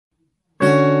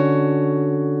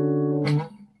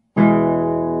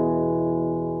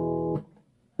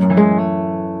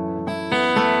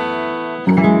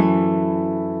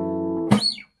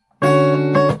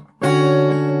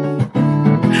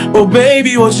Oh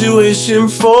baby, what you wishing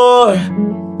for?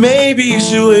 Maybe you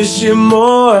should wish it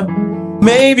more.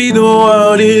 Maybe the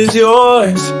world is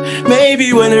yours.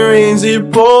 Maybe when it rains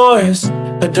it pours.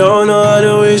 I don't know how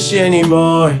to wish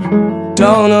anymore.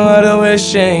 Don't know how to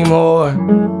wish anymore.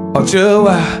 Or do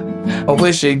I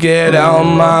wish it get out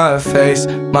my face.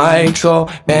 Might go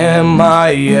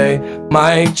MIA,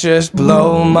 might just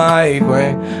blow my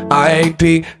brain. I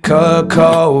be Kurt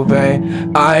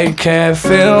Cobain. I can't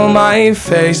feel my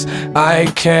face. I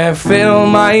can't feel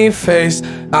my face.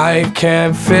 I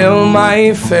can't feel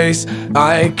my face.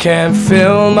 I can't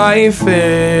feel my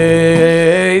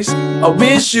face. I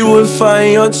wish you would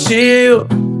find your chill.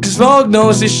 Cause Lord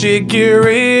knows this shit get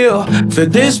real. For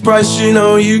this price you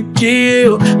know you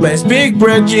kill. Man's big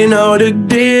bread, you know the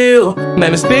deal.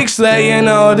 Man, it's big slay, you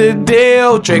know the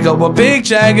deal. Drink up a big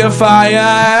Jagger, fire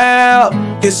out.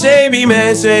 Can save me,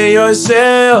 man, say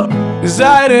yourself. Cause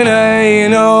I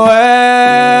ain't no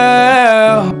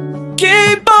hell.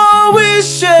 Keep on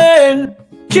wishing.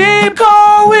 Keep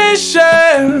on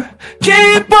wishing.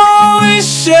 Keep on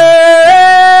wishing.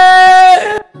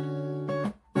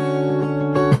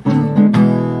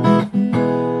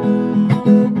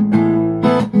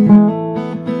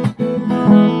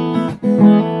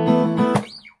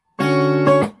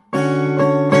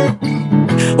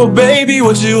 Oh baby,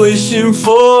 what you wishing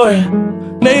for?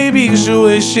 Maybe you should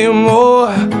wish it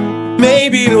more.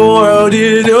 Maybe the world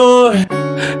is yours.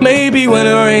 Maybe when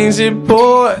it rains it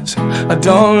pours. I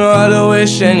don't know how to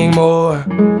wish anymore.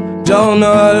 Don't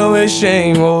know how to wish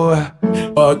anymore.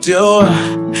 Or do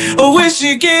I wish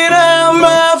you get out of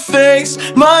my face.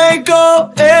 Might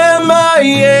go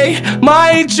MIA,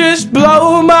 might just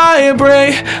blow my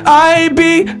brain. I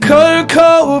be Kurt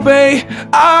Cobain.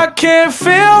 I can't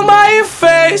feel my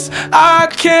face. I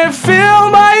can't feel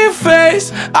my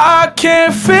face. I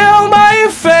can't feel my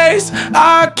face.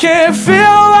 I can't feel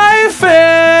my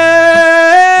face.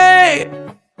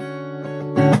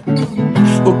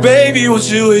 Oh baby, what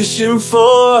you wishing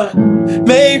for?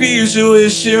 Maybe you should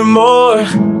wish it more.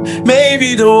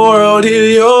 Maybe the world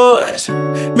is yours.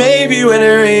 Maybe when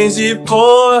it rains it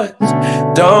pours.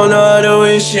 Don't know how to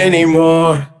wish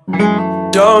anymore.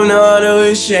 Don't know how to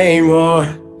wish anymore.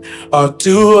 Or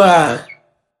do I?